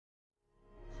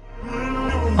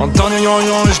dernier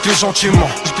yon, je dis gentiment,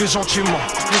 je dis gentiment,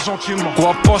 je dis gentiment.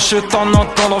 Quoi pas chez Tana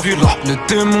dans la villa, les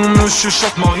démons me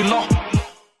chuchotent Marilla.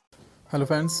 Hello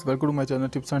friends, welcome to my channel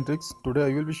Tips and Tricks. Today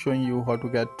I will be showing you how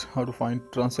to find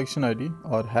transaction ID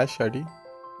or hash ID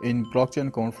in blockchain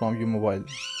account from your mobile.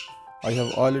 I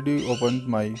have already opened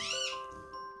my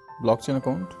blockchain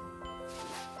account.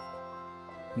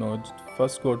 Now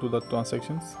first go to the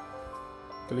transactions,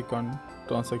 click on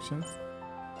transactions.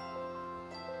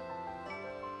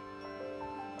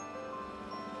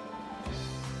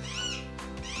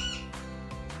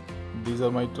 These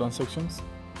are my transactions.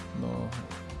 Now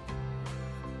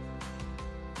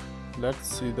let's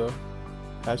see the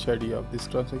hash ID of this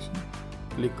transaction.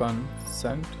 Click on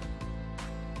send.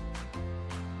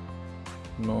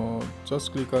 Now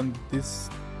just click on this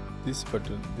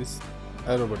button, this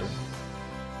arrow button.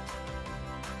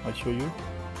 I'll show you.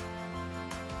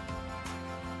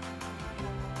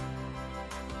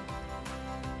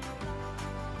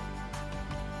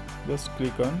 Just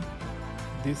click on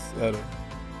this arrow.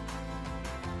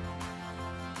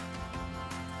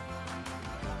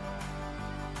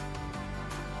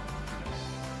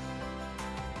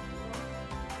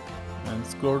 And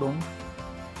scroll down.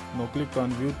 Now click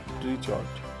on view tree chart,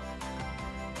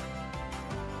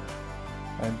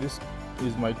 and this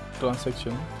is my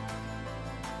transaction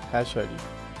hash ID.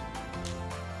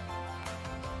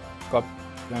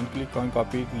 And click on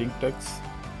copy link text.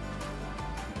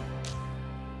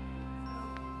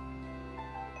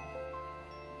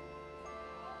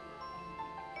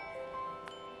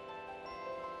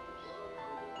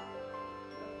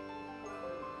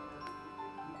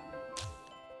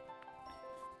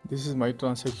 This is my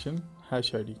transaction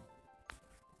hash ID.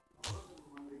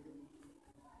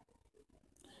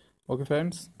 Okay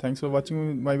friends, thanks for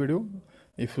watching my video.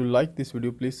 If you like this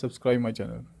video, please subscribe my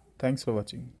channel. Thanks for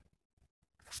watching.